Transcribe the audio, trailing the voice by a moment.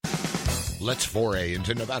Let's foray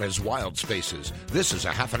into Nevada's wild spaces. This is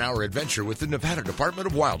a half-an-hour adventure with the Nevada Department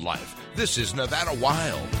of Wildlife. This is Nevada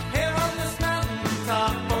Wild. Here on this mountain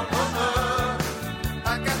top,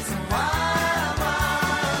 I got some wild,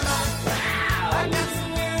 wild life. I got some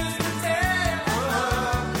news to tell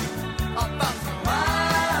about some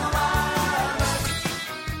wild, wild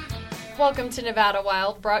life. Welcome to Nevada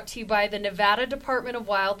Wild, brought to you by the Nevada Department of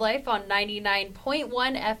Wildlife on 99.1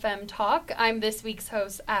 FM Talk. I'm this week's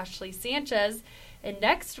host, Ashley Sanchez. And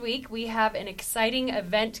next week, we have an exciting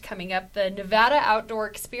event coming up, the Nevada Outdoor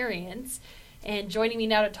Experience. And joining me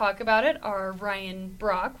now to talk about it are Ryan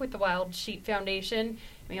Brock with the Wild Sheep Foundation.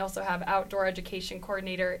 We also have Outdoor Education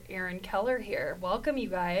Coordinator Aaron Keller here. Welcome, you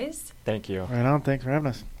guys. Thank you. Right on. Thanks for having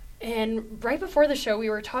us. And right before the show,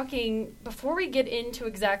 we were talking, before we get into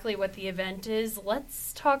exactly what the event is,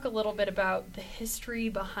 let's talk a little bit about the history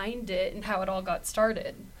behind it and how it all got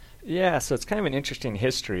started. Yeah, so it's kind of an interesting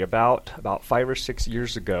history. About 5 or 6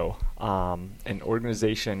 years ago, an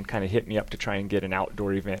organization kind of hit me up to try and get an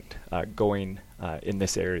outdoor event going in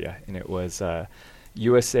this area, and it was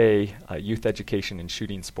USA Youth Education and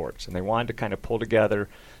Shooting Sports, and they wanted to kind of pull together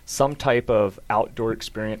some type of outdoor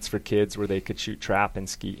experience for kids where they could shoot trap and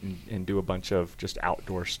skeet and do a bunch of just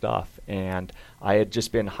outdoor stuff. And I had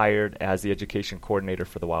just been hired as the education coordinator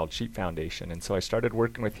for the Wild Sheep Foundation, and so I started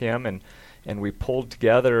working with him, and we pulled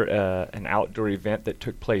together an outdoor event that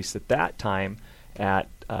took place at that time at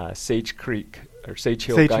Sage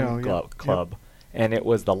Hill Gun Club. Yep. And it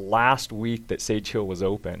was the last week that Sage Hill was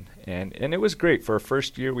open. And it was great. For our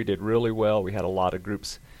first year, we did really well. We had a lot of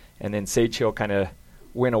groups. And then Sage Hill kind of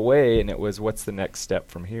went away, and it was, what's the next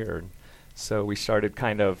step from here? And so we started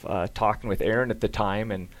kind of talking with Aaron at the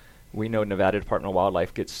time, and we know Nevada Department of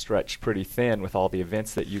Wildlife gets stretched pretty thin with all the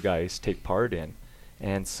events that you guys take part in.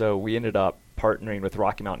 And so we ended up partnering with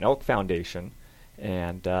Rocky Mountain Elk Foundation,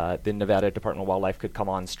 and then Nevada Department of Wildlife could come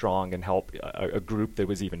on strong and help a group that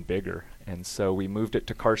was even bigger. And so we moved it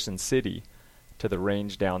to Carson City, to the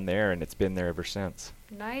range down there, and it's been there ever since.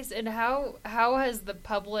 Nice. And how has the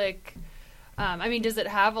public, does it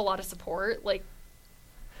have a lot of support?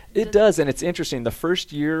 It does, and it's interesting. The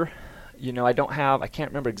first year, I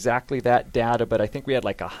can't remember exactly that data, but I think we had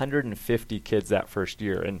like 150 kids that first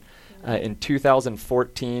year. And in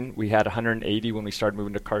 2014, we had 180 when we started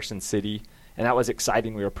moving to Carson City, and that was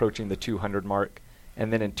exciting. We were approaching the 200 mark.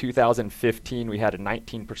 And then in 2015, we had a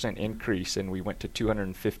 19% increase, and we went to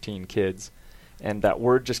 215 kids. And that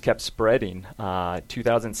word just kept spreading.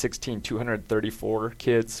 2016, 234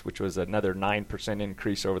 kids, which was another 9%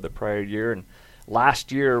 increase over the prior year. And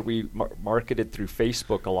last year, we marketed through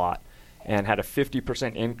Facebook a lot and had a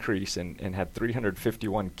 50% increase and had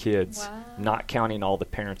 351 kids, wow, not counting all the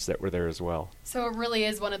parents that were there as well. So it really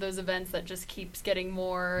is one of those events that just keeps getting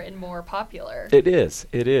more and more popular. It is.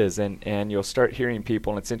 And you'll start hearing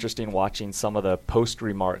people, and it's interesting watching some of the post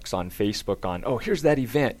remarks on Facebook on, oh, here's that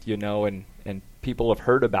event, and people have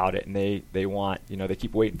heard about it, and they want, they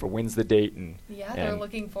keep waiting for when's the date. Yeah, they're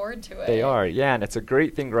looking forward to it. They are, yeah, and it's a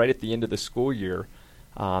great thing right at the end of the school year,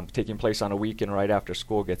 taking place on a weekend right after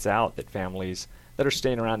school gets out, that families that are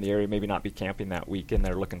staying around the area maybe not be camping that weekend,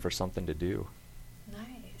 they're looking for something to do. Nice.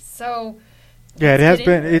 So yeah,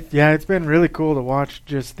 it's been really cool to watch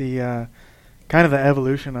just the kind of the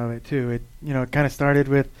evolution of it too. It kind of started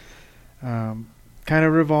with kind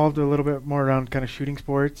of revolved a little bit more around kind of shooting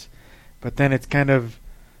sports, but then it's kind of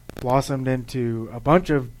blossomed into a bunch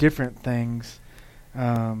of different things,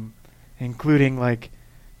 including like,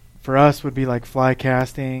 for us would be like fly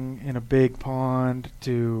casting in a big pond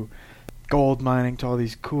to gold mining to all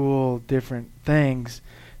these cool different things.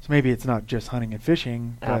 So maybe it's not just hunting and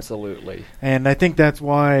fishing. Absolutely. And I think that's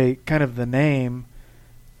why kind of the name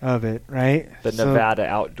of it, right? The Nevada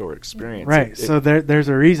Outdoor Experience. Right. So there's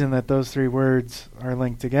a reason that those three words are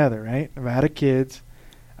linked together, right? Nevada kids,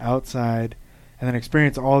 outside, and then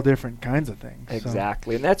experience all different kinds of things.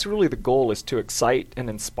 Exactly. And that's really the goal, is to excite and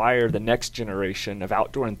inspire the next generation of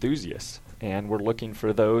outdoor enthusiasts. And we're looking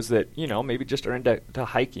for those that, maybe just are into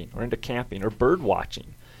hiking or into camping or bird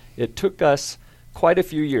watching. It took us quite a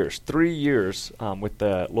few years, 3 years, with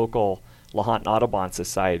the local Lahontan Audubon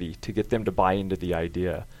Society to get them to buy into the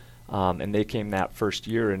idea. And they came that first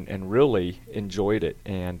year and really enjoyed it.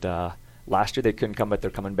 And last year they couldn't come, but they're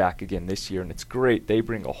coming back again this year. And it's great. They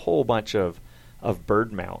bring a whole bunch of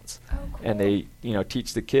bird mounts. Oh, cool. And they,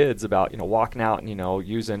 teach the kids about, walking out and,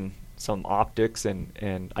 using some optics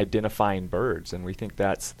and identifying birds. And we think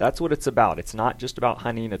that's what it's about. It's not just about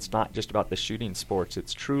hunting. It's not just about the shooting sports.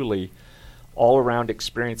 It's truly all-around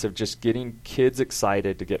experience of just getting kids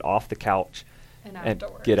excited to get off the couch and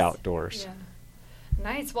get outdoors. Yeah.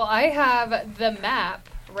 Nice. Well, I have the map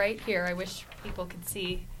right here. I wish people could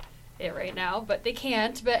see it right now, but they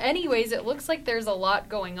can't. But anyways, it looks like there's a lot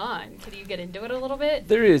going on. Could you get into it a little bit?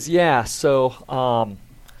 There is, yeah. So,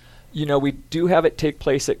 we do have it take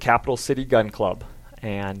place at Capital City Gun Club.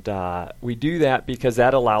 And we do that because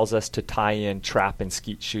that allows us to tie in trap and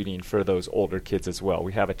skeet shooting for those older kids as well.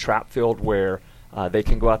 We have a trap field where they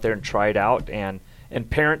can go out there and try it out. And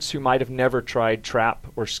parents who might have never tried trap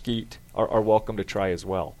or skeet are welcome to try as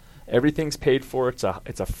well. Everything's paid for. It's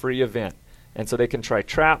a free event. And so they can try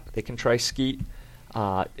trap, they can try skeet.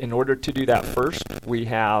 In order to do that first, we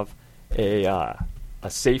have a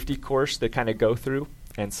safety course they kind of go through.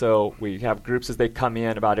 And so we have groups as they come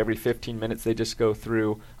in, about every 15 minutes, they just go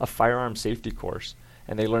through a firearm safety course.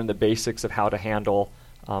 And they learn the basics of how to handle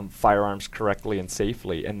firearms correctly and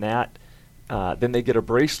safely. And that, then they get a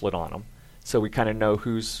bracelet on them. So we kind of know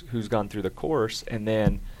who's gone through the course. And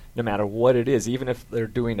then no matter what it is, even if they're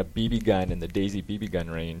doing a BB gun in the Daisy BB gun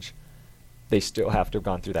range, they still have to have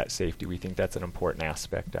gone through that safety. We think that's an important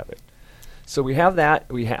aspect of it. So we have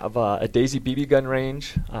that. We have a Daisy BB gun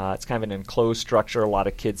range. It's kind of an enclosed structure. A lot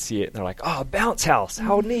of kids see it, and they're like, oh, a bounce house.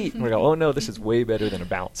 How neat. And we go, oh, no, this is way better than a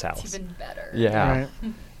bounce house. It's even better. Yeah.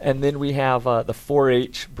 Right. And then we have the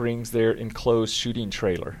 4-H brings their enclosed shooting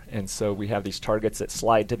trailer. And so we have these targets that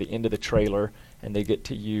slide to the end of the trailer, and they get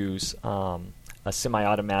to use a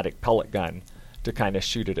semi-automatic pellet gun to kind of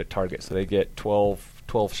shoot at a target. So they get 12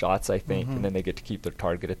 shots, I think, and then they get to keep their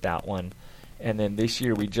target at that one. And then this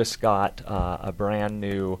year we just got a brand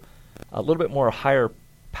new, a little bit more higher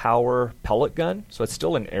power pellet gun. So it's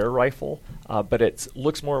still an air rifle, but it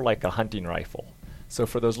looks more like a hunting rifle. So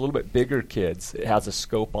for those little bit bigger kids, it has a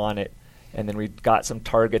scope on it. And then we've got some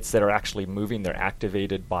targets that are actually moving. They're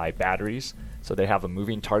activated by batteries. So they have a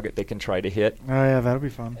moving target they can try to hit. Oh, yeah, that'll be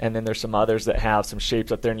fun. And then there's some others that have some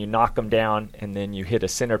shapes up there, and you knock them down, and then you hit a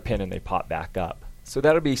center pin, and they pop back up. So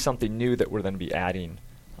that'll be something new that we're going to be adding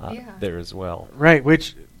there as well. Right,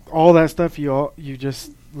 which all that stuff you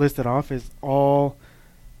just listed off is all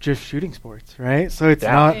just shooting sports, right? So it's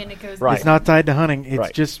not And it goes Right. it's not tied to hunting. It's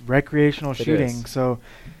Right. just recreational shooting. is. So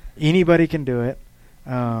anybody can do it.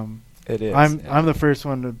 It is. I'm the first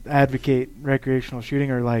one to advocate recreational shooting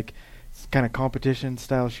or like kind of competition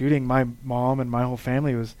style shooting. My mom and my whole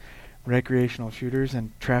family was recreational shooters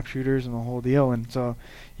and trap shooters and the whole deal. And so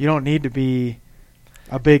you don't need to be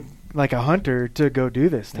a big like a hunter to go do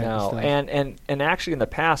this type of No, stuff. and actually in the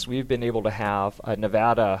past we've been able to have a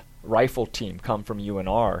Nevada rifle team come from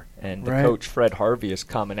UNR, and the Right. coach Fred Harvey has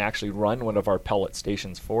come and actually run one of our pellet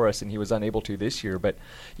stations for us, and he was unable to this year. But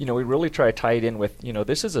we really try to tie it in with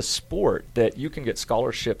this is a sport that you can get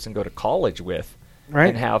scholarships and go to college with, Right.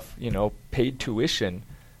 and have paid tuition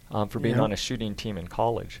for being Yeah. on a shooting team in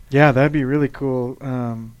college. Yeah, that'd be really cool.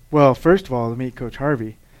 Well, first of all, to meet Coach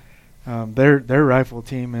Harvey. Their rifle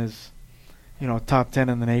team is, top 10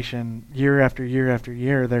 in the nation year after year after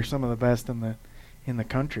year. They're some of the best in the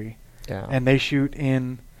country, Yeah. and they shoot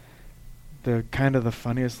in the kind of the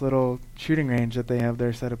funniest little shooting range that they have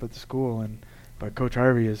there set up at the school. But Coach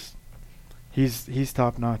Harvey he's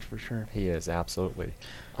top notch for sure. He is, absolutely.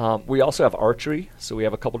 We also have archery, so we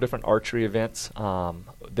have a couple different archery events.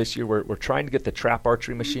 This year we're trying to get the trap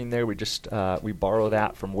archery machine there. We borrow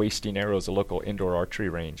that from Wasting Arrows, a local indoor archery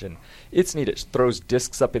range, and it's neat. It throws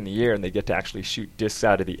discs up in the air, and they get to actually shoot discs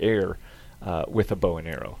out of the air with a bow and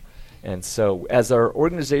arrow. And so as our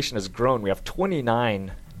organization has grown, we have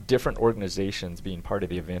 29 different organizations being part of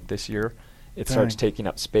the event this year. It starts Dang. taking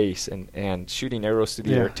up space, and shooting arrows through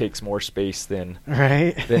the air takes more space than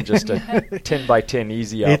Right. just a 10 by 10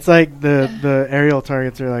 easy up. It's like the aerial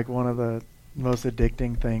targets are like one of the most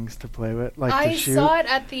addicting things to play with, like I to shoot. saw it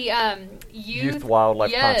at the Youth Wildlife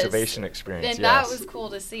yes. Conservation Experience. And yes. that was cool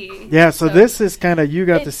to see. Yeah, so this is kind of you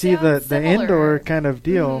got It to see the sounds similar. indoor kind of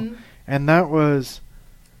deal, Mhm. and that was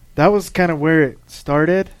kind of where it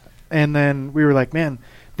started, and then we were like, man,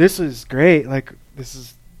 this is great, like this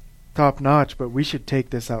is top notch, but we should take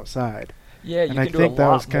this outside. Yeah, you and I can do a think that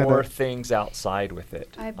was lot kinda- more things outside with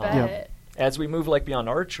it. I Um, bet. Yep. As we move beyond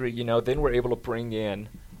archery, then we're able to bring in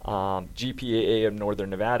GPAA of Northern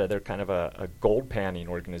Nevada. They're kind of a gold panning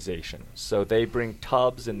organization. So they bring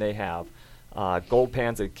tubs, and they have gold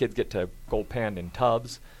pans that kids get to gold pan in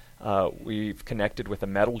tubs. We've connected with a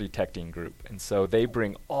metal detecting group, and so they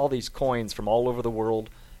bring all these coins from all over the world,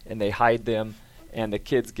 and they hide them, and the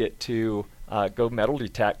kids get to go metal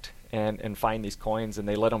detect and find these coins, and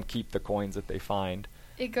they let them keep the coins that they find.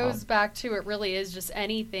 It goes back to it really is just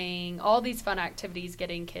anything, all these fun activities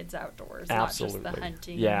getting kids outdoors, not just Absolutely. the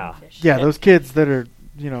hunting Yeah. and fishing. Yeah, those kids that are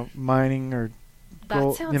mining or That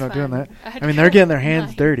gold, sounds doing fun. that. I had I mean, to they're go getting their hands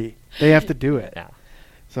mine. dirty. They have to do it. Yeah.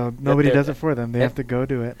 So nobody they're- does it for them. They and- have to go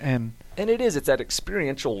do it. And it's that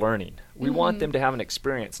experiential learning. We want them to have an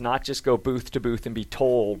experience, not just go booth to booth and be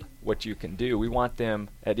told what you can do. We want them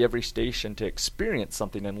at every station to experience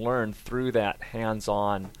something and learn through that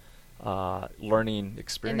hands-on learning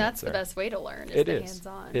experience. And that's the there. best way to learn is It the is.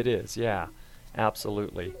 hands-on. It is, yeah.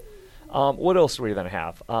 Absolutely. What else are we going to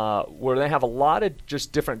have? We're going to have a lot of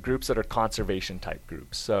just different groups that are conservation-type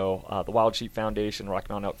groups. So the Wild Sheep Foundation, Rocky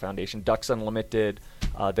Mountain Elk Foundation, Ducks Unlimited,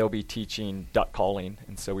 they'll be teaching duck calling.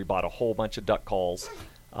 And so we bought a whole bunch of duck calls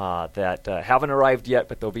that haven't arrived yet,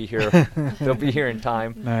 but they'll be here. They'll be here in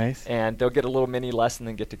time. nice. And they'll get a little mini lesson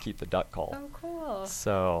and get to keep the duck call. Oh, cool.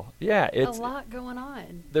 So, yeah, it's a lot going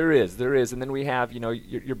on. There is, and then we have,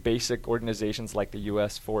 your basic organizations like the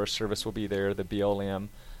U.S. Forest Service will be there, the BLM.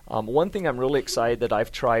 One thing I'm really excited that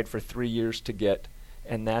I've tried for 3 years to get,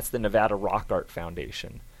 and that's the Nevada Rock Art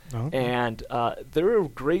Foundation. Okay. And they're a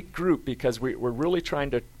great group because we're really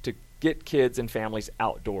trying to get kids and families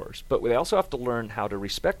outdoors, but we also have to learn how to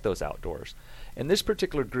respect those outdoors. And this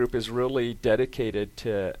particular group is really dedicated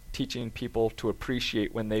to teaching people to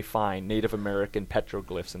appreciate when they find Native American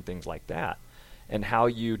petroglyphs and things like that, and how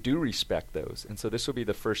you do respect those. And so this will be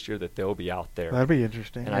the first year that they'll be out there. That'd be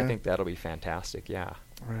interesting. And yeah. I think that'll be fantastic, yeah.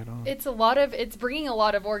 Right on. It's bringing a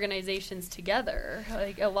lot of organizations together.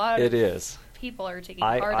 Like a lot It of is. people are taking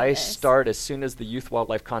part in I this. start as soon as the Youth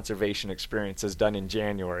Wildlife Conservation Experience is done in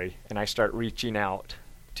January, and I start reaching out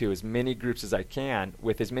to as many groups as I can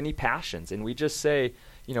with as many passions. And we just say,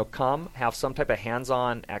 come have some type of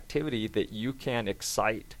hands-on activity that you can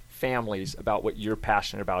excite families about what you're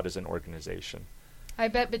passionate about as an organization. I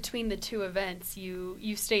bet between the two events, you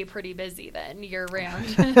stay pretty busy then year round.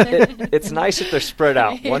 It's nice if they're spread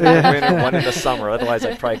out, one in the winter, one in the summer. Otherwise,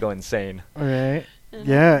 I'd probably go insane. All right.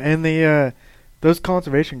 Yeah, and the those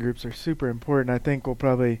conservation groups are super important. I think we'll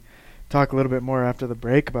probably talk a little bit more after the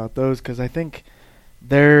break about those because I think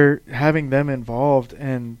they're having them involved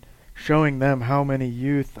and showing them how many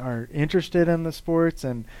youth are interested in the sports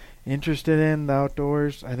and interested in the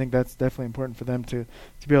outdoors. I think that's definitely important for them to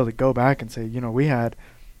be able to go back and say, we had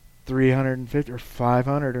 350 or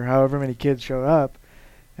 500 or however many kids showed up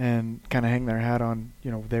and kind of hang their hat on,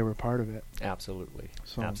 they were part of it. Absolutely.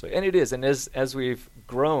 So- Absolutely. And it is. And as we've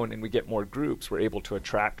grown and we get more groups, we're able to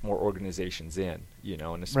attract more organizations in,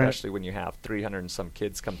 and especially when you have 300 and some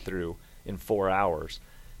kids come through in 4 hours.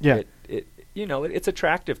 Yeah. It's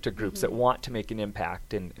attractive to groups that want to make an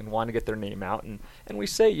impact and want to get their name out. And we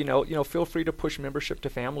say, feel free to push membership to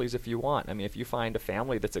families if you want. I mean, if you find a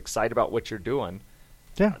family that's excited about what you're doing,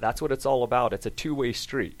 Yeah. that's what it's all about. It's a two-way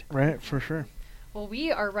street. Right, for sure. Well,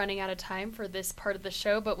 we are running out of time for this part of the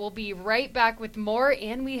show, but we'll be right back with more,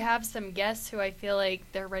 and we have some guests who I feel like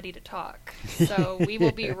they're ready to talk. So we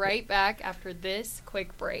will be right back after this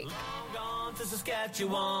quick break. Gone to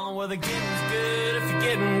Saskatchewan where the getting's good. If you're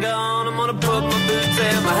getting gone, I'm gonna put my boots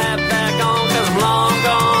and my hat back on, 'cause I'm long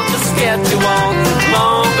gone to Saskatchewan.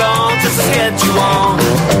 Long gone to Saskatchewan.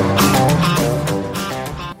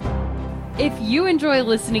 If you enjoy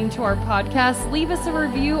listening to our podcast, leave us a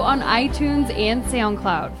review on iTunes and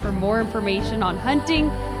SoundCloud. For more information on hunting,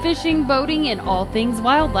 fishing, boating, and all things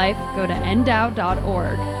wildlife, go to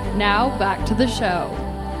endow.org. Now, back to the show.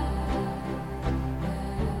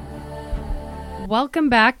 Welcome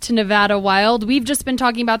back to Nevada Wild. We've just been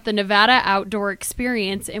talking about the Nevada Outdoor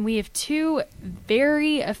Experience, and we have two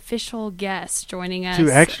very official guests joining us. 2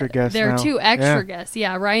 extra guests They're now. 2 extra Yeah. guests.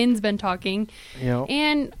 Yeah, Ryan's been talking.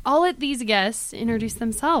 And I'll let these guests introduce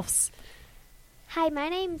themselves. Hi, my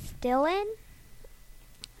name's Dylan.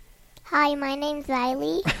 Hi, my name's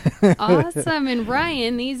Riley. Awesome. And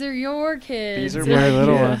Ryan, these are your kids. These are Your my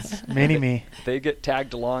little kids. ones. Mini me. They get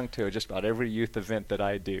tagged along to just about every youth event that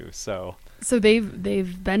I do. So So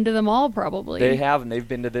they've been to them all probably. they have, and they've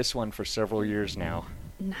been to this one for several years now.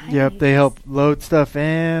 Nice. Yep, they help load stuff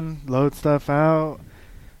in, load stuff out.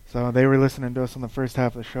 So they were listening to us on the first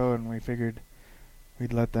half of the show, and we figured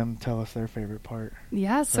we'd let them tell us their favorite part.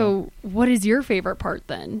 Yeah, so what is your favorite part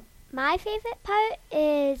then? My favorite part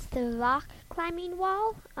is the rock climbing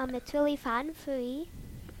wall. It's really fun, free.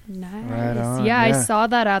 Nice. Right on, yeah, I yeah. saw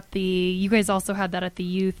that at the. You guys also had that at the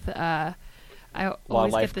youth. I always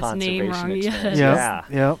Wildlife get this name Conservation wrong. Experience. Yes.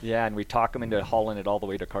 Yeah. Yep. Yeah, and we talk them into hauling it all the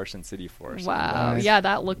way to Carson City for us. Wow. Nice. Yeah,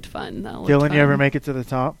 that looked fun. That looked Dylan, fun. you ever make it to the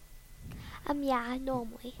top? Yeah,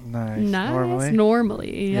 normally. Nice. Nice.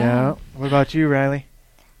 Normally? Yeah. What about you, Riley?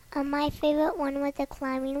 My favorite one was the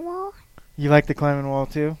climbing wall. You like the climbing wall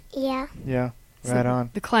too? Yeah. Yeah. So Right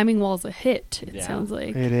on. The climbing wall's a hit. It Yeah. sounds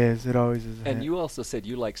like. It is. It always is. a And hit. you also said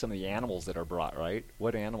you like some of the animals that are brought, right?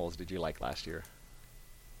 What animals did you like last year?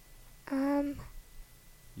 Um,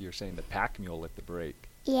 You were saying the pack mule at the break.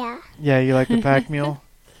 Yeah. Yeah, you like the pack mule?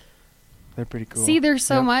 They're pretty cool. See, there's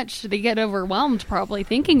so Yep. much. They get overwhelmed probably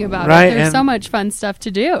thinking about Right, it. There's and so much fun stuff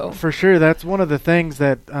to do. For sure, that's one of the things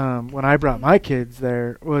that when I brought my kids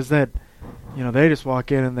there was that, you know, they just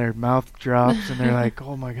walk in and their mouth drops and they're like,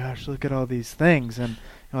 oh my gosh, look at all these things and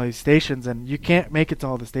all these stations, and you can't make it to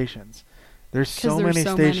all the stations. There's 'Cause so there's many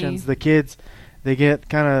so stations. many. The kids, they get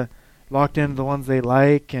kind of locked into the ones they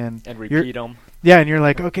like, and And you're- repeat them. Yeah, and you're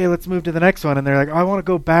like, okay, let's move to the next one, and they're like, I want to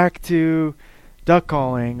go back to duck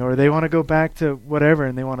calling, or they want to go back to whatever,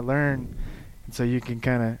 and they want to learn, and so you can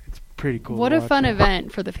kind of, it's pretty cool. What to a watch fun it.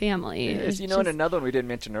 event for the family. It It's is, you know, and just- another one we didn't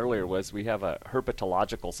mention earlier was we have a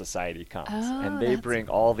herpetological society comes, Oh, and they that's- bring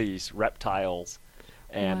all these reptiles,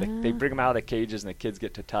 and they Wow. bring them out of the cages, and the kids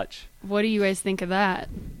get to touch. What do you guys think of that?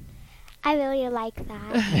 I really like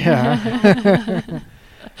that. Yeah.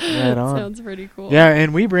 Right on. Sounds pretty cool. Yeah,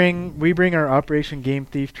 and we bring our Operation Game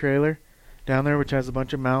Thief trailer down there, which has a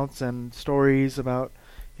bunch of mounts and stories about,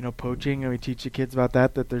 you know, poaching, and we teach the kids about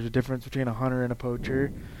that there's a difference between a hunter and a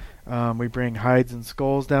poacher. We bring hides and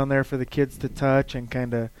skulls down there for the kids to touch and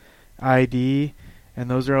kind of ID, and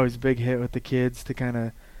those are always a big hit with the kids to kind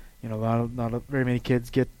of, you know, not very many kids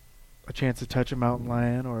get a chance to touch a mountain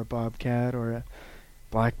lion or a bobcat or a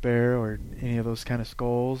black bear or any of those kind of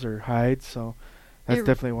skulls or hides, so that's It-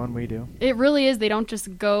 definitely one we do. It really is. They don't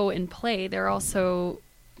just go and play. They're also,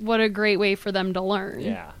 what a great way for them to learn.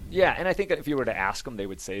 Yeah, yeah, and I think that if you were to ask them, they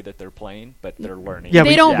would say that they're playing, but they're learning. Yeah, They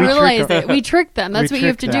we- don't we trick realize them. it. We trick them. That's We what you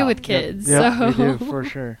have to trick do them. with kids. Yep, so. we do for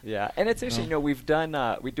sure. Yeah, and it's interesting. You know, we've done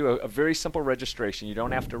we do a very simple registration. You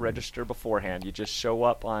don't have to register beforehand. You just show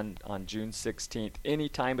up on June 16th, any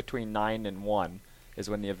time between 9 and 1 is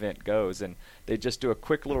when the event goes, and they just do a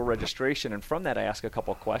quick little registration, and from that I ask a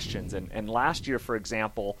couple of questions. And last year, for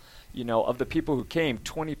example, you know, of the people who came,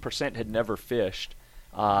 20% had never fished,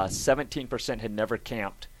 17% had never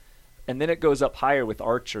camped. And then it goes up higher with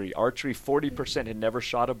archery. Archery, 40% had never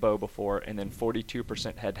shot a bow before, and then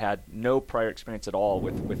 42% had had no prior experience at all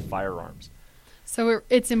with firearms. So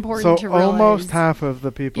it's important So to realize almost half of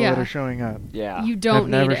the people that Yeah. are showing up. Yeah. you don't have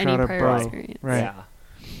never need any shot a prior bow. experience. Right. Yeah.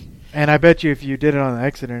 And I bet you if you did it on the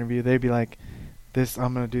exit interview, they'd be like, "This,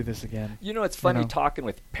 I'm going to do this again." You know, it's funny know. talking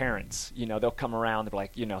with parents. You know, they'll come around, they're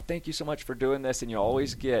like, you know, thank you so much for doing this. And you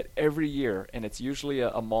always get every year, and it's usually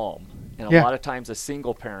a mom. And a Yeah. lot of times a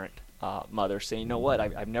single parent mother saying, you know what,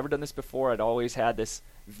 I've never done this before. I'd always had this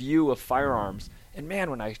view of firearms. And man,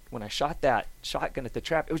 when I shot that shotgun at the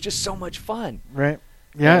trap, it was just so much fun. Right.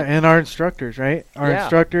 Yeah, Yeah. and our instructors, right? Our Yeah.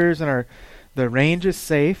 instructors and the range is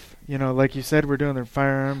safe. You know, like you said, we're doing the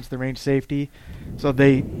firearms, the range safety. So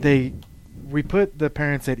we put the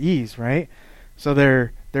parents at ease, right? So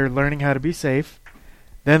they're learning how to be safe.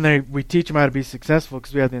 Then we teach them how to be successful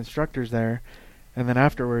because we have the instructors there. And then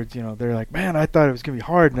afterwards, you know, they're like, "Man, I thought it was gonna be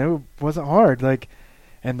hard, and it wasn't hard." Like,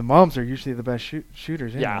 and the moms are usually the best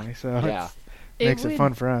shooters Yeah. anyway, so Yeah. it makes it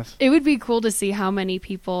fun for us. It would be cool to see how many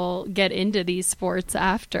people get into these sports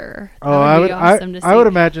after. That Oh, I be would, awesome to see. I would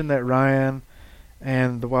imagine that Ryan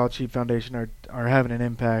and the Wild Sheep Foundation are having an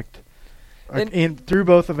impact. And- Through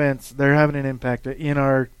both events, they're having an impact.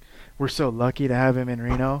 We're so lucky to have him in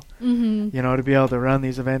Reno. Mm-hmm. You know, to be able to run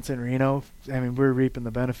these events in Reno. I mean, we're reaping the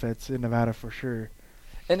benefits in Nevada for sure.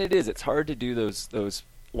 And it is. It's hard to do those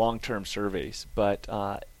long-term surveys, but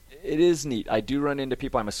it is neat. I do run into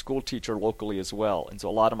people. I'm a school teacher locally as well, and so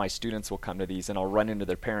a lot of my students will come to these, and I'll run into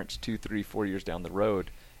their parents 2, 3, 4 years down the road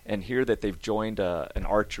and hear that they've joined an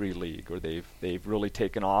archery league, or they've really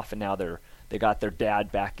taken off, and now they got their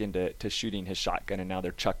dad back into shooting his shotgun, and now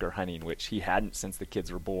they're chucker hunting, which he hadn't since the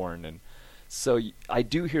kids were born. And so I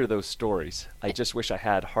do hear those stories. I just wish I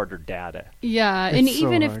had harder data. Yeah, It's and so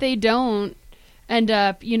even if hard. they don't end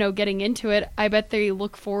up, you know, getting into it, I bet they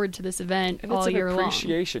look forward to this event And all it's an year long.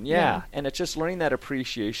 appreciation, yeah. And it's just learning that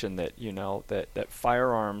appreciation that, you know, that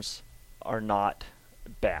firearms are not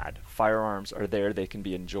bad. Firearms are there. They can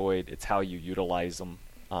be enjoyed. It's how you utilize them.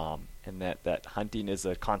 And that hunting is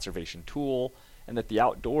a conservation tool, and that the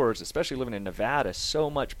outdoors, especially living in Nevada, so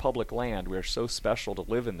much public land. We're so special to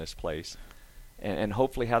live in this place. And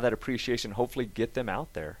hopefully have that appreciation, hopefully get them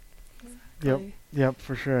out there. Yep,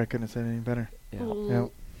 for sure. I couldn't have said any better. Yeah.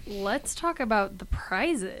 L- Let's talk about the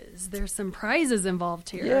prizes. There's some prizes involved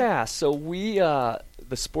here. Yeah, so we, the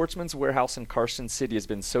Sportsman's Warehouse in Carson City has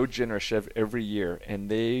been so generous every year, and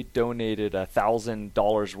they donated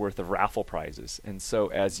 $1,000 worth of raffle prizes. And so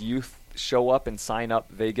as youth show up and sign up,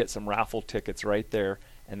 they get some raffle tickets right there,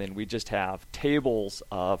 and then we just have tables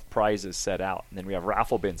of prizes set out. And then we have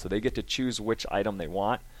raffle bins, so they get to choose which item they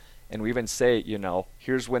want. And we even say, you know,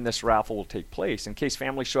 here's when this raffle will take place. In case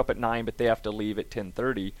families show up at 9, but they have to leave at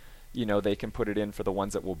 10:30, they can put it in for the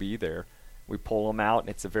ones that will be there. We pull them out, and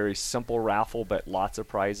it's a very simple raffle, but lots of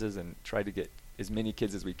prizes, and try to get as many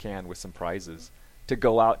kids as we can with some prizes to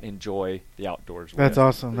go out and enjoy the outdoors. That's with.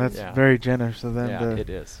 awesome. That's very generous of them it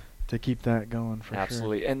is. to keep that going for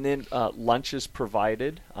Absolutely. sure. And then lunch is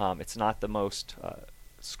provided. It's not the most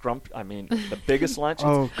the biggest lunch.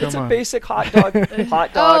 It's a basic hot dog,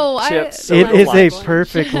 chips. It is lunch. a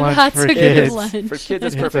perfect lunch That's for a good kids. lunch. For kids, it's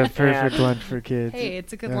It's perfect. a perfect And lunch for kids. Hey,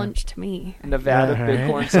 it's a good lunch to me. Nevada Yeah, right.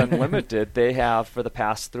 Bighorns Unlimited, they have for the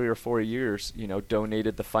past 3 or 4 years,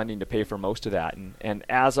 donated the funding to pay for most of that. And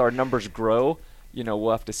as our numbers grow,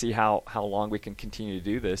 we'll have to see how long we can continue to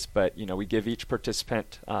do this. But, we give each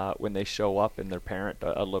participant, when they show up and their parent,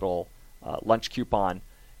 a little lunch coupon.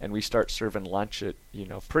 And we start serving lunch at,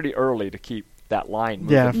 pretty early to keep that line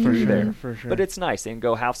moving through there. For sure. But it's nice. They can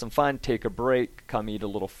go have some fun, take a break, come eat a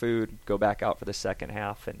little food, go back out for the second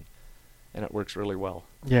half, and it works really well.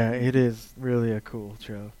 Yeah, it is really a cool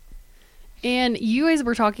show. And you guys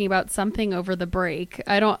were talking about something over the break.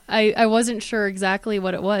 I wasn't sure exactly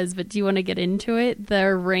what it was, but do you want to get into it?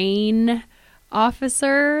 The rain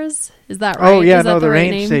officers? Is that right? Oh, yeah, Is that the right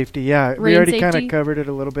rain name? safety. Yeah, we Rain already kind safety? of covered it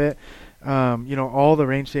a little bit. All the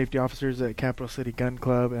range safety officers at Capital City Gun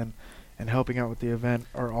Club and helping out with the event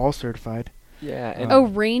are all certified. Yeah.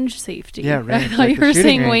 And Range safety. Yeah, I range, thought like you the were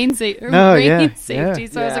shooting saying range. rain No, yeah, safety.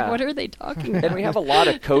 So I was like, Yeah. what are they talking about? And we have a lot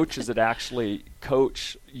of coaches that actually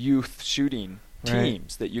coach youth shooting Right.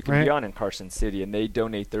 teams that you can Right. be on in Carson City, and they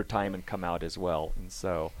donate their time and come out as well. And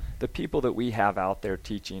so the people that we have out there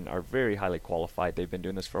teaching are very highly qualified. They've been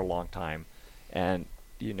doing this for a long time, and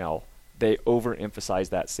they overemphasize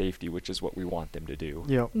that safety, which is what we want them to do.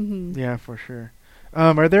 Yep. Mm-hmm. Yeah, for sure.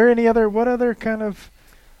 Are there what other kind of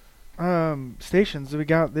stations do we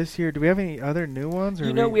got this year? Do we have any other new ones?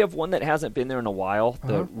 Or We have one that hasn't been there in a while.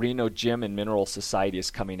 The Uh-huh. Reno Gym and Mineral Society is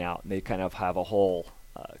coming out, and they kind of have a whole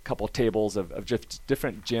couple tables of just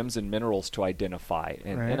different gyms and minerals to identify.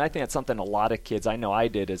 And, Right. and I think that's something a lot of kids, I know I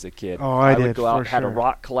did as a kid. Oh, I would did, go out, for had a sure.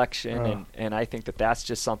 rock collection, Oh. and I think that's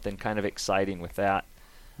just something kind of exciting with that.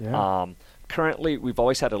 Yeah. Currently, we've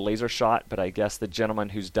always had a laser shot, but I guess the gentleman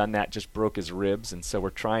who's done that just broke his ribs, and so we're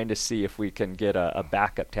trying to see if we can get a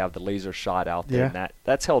backup to have the laser shot out there. Yeah. And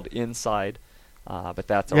that's held inside, but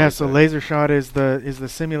that's Yeah, always so a- laser shot is the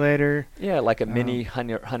simulator, Yeah, like a mini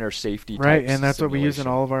hunter safety right? type And that's what we use in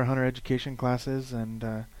simulation. all of our hunter education classes.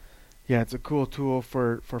 And it's a cool tool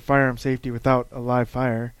for firearm safety without a live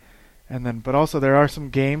fire. And then, but also there are some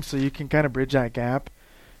games, so you can kind of bridge that gap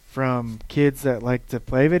from kids that like to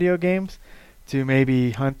play video games to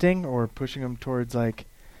maybe hunting or pushing them towards like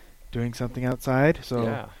doing something outside. So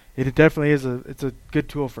Yeah. it definitely is it's a good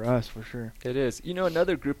tool for us for sure. It is.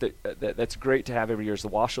 Another group that's great to have every year is the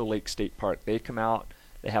Washoe Lake State Park. They come out,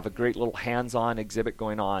 they have a great little hands-on exhibit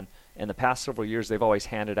going on, and the past several years they've always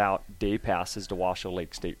handed out day passes to Washoe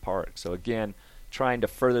Lake State Park. So again, trying to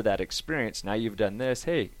further that experience. Now you've done this,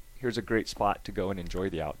 hey, here's a great spot to go and enjoy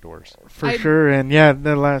the outdoors. For sure. And yeah,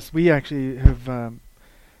 we actually have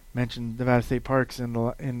mentioned Nevada State Parks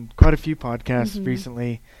in quite a few podcasts Mhm.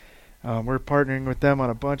 recently. We're partnering with them on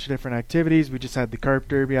a bunch of different activities. We just had the Carp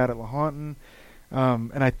Derby out at Lahontan.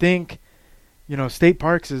 And I think, State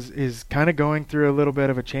Parks is kind of going through a little bit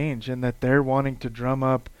of a change in that they're wanting to drum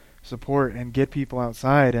up support and get people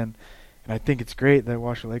outside. And I think it's great that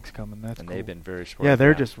Washoe Lake's coming. That's And cool. they've been very smart. Yeah, they're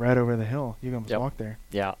with that. just right over the hill. You can almost Yep. walk there.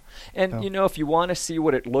 Yeah. And, So- if you want to see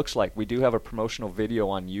what it looks like, we do have a promotional video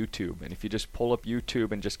on YouTube. And if you just pull up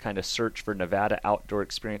YouTube and just kind of search for Nevada Outdoor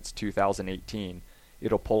Experience 2018,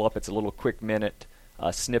 it'll pull up. It's a little quick minute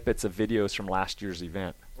snippets of videos from last year's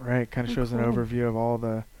event. Right, kind of shows an cool. overview of all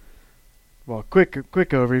the, quick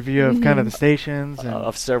overview of kind of the stations and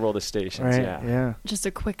Of several of the stations, right, yeah. Just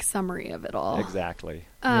a quick summary of it all. Exactly.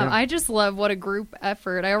 Yeah. I just love what a group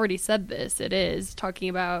effort. I already said this. It is talking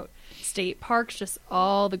about state parks, just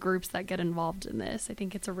all the groups that get involved in this. I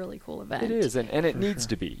think it's a really cool event. It is, and it For needs sure.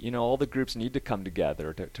 to be. All the groups need to come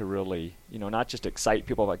together to really, not just excite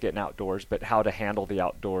people about getting outdoors, but how to handle the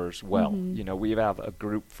outdoors well. Mhm. We have a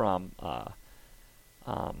group from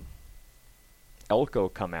Elko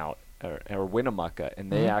come out, or Winnemucca,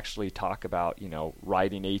 and they Mhm. actually talk about,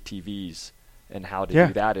 riding ATVs and how to Yeah.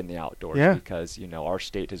 do that in the outdoors Yeah. because, our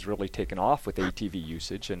state has really taken off with ATV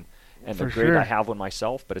usage and For the great sure. I have one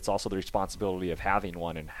myself, but it's also the responsibility of having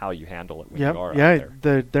one and how you handle it when Yep. you are Yeah, out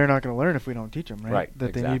there. they're not going to learn if we don't teach them, right? Right,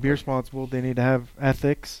 That they need to be exactly. responsible. They need to have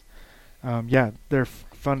ethics. They're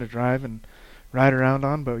fun to drive and ride around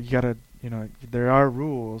on, but you got to, there are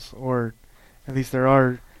rules, or at least there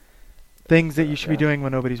are things that you should be Yeah. doing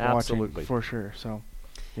when nobody's Absolutely. watching, for sure. So,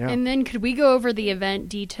 Yeah. And then could we go over the event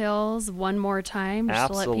details one more time just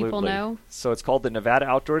Absolutely. to let people know? So it's called the Nevada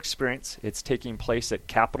Outdoor Experience. It's taking place at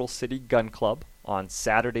Capital City Gun Club on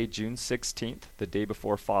Saturday, June 16th, the day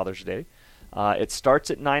before Father's Day. It starts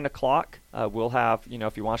at 9 o'clock. We'll have,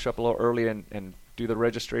 if you want to show up a little early and do the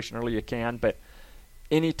registration early, you can. But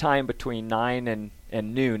any time between 9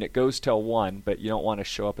 and noon, it goes till 1, but you don't want to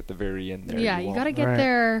show up at the very end there. Yeah, you got to get Right.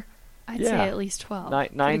 there, I'd say Yeah. at least 12. Nine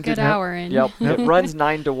Get a to good 10. hour in. Yep. It runs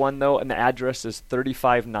 9 to 1, though, and the address is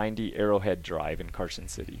 3590 Arrowhead Drive in Carson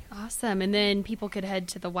City. Awesome. And then people could head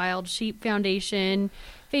to the Wild Sheep Foundation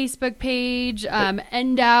Facebook page.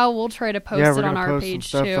 NDOW, we'll try to post yeah, it we're on gonna our post page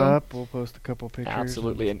some stuff too. up. We'll post a couple pictures.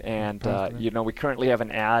 Absolutely. And post it. we currently have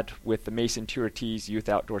an ad with the Mason Ortiz Youth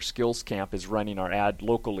Outdoor Skills Camp is running our ad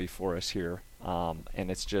locally for us here. And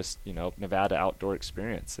it's just, Nevada Outdoor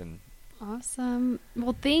Experience. And Awesome.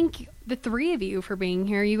 Well, thank the three of you for being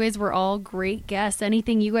here. You guys were all great guests.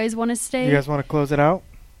 Anything you guys want to say? You guys want to close it out?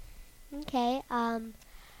 Okay. I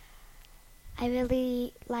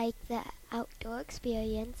really like the outdoor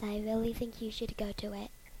experience. I really think you should go to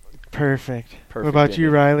it. Perfect. What Perfect, about you,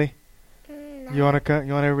 Andy. Riley? No. You want to?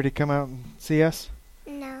 You want everybody to come out and see us?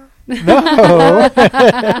 No. No.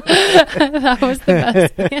 That was the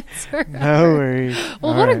best answer. No worries.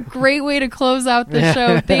 Well, All what a right. great way to close out the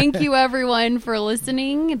show. Thank you, everyone, for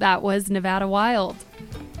listening. That was Nevada Wild.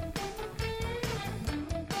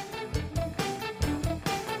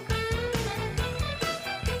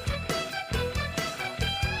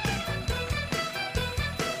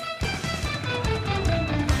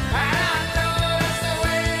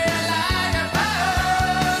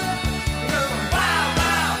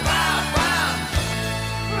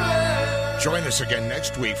 Join us again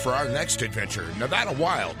next week for our next adventure, Nevada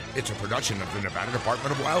Wild. It's a production of the Nevada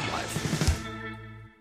Department of Wildlife.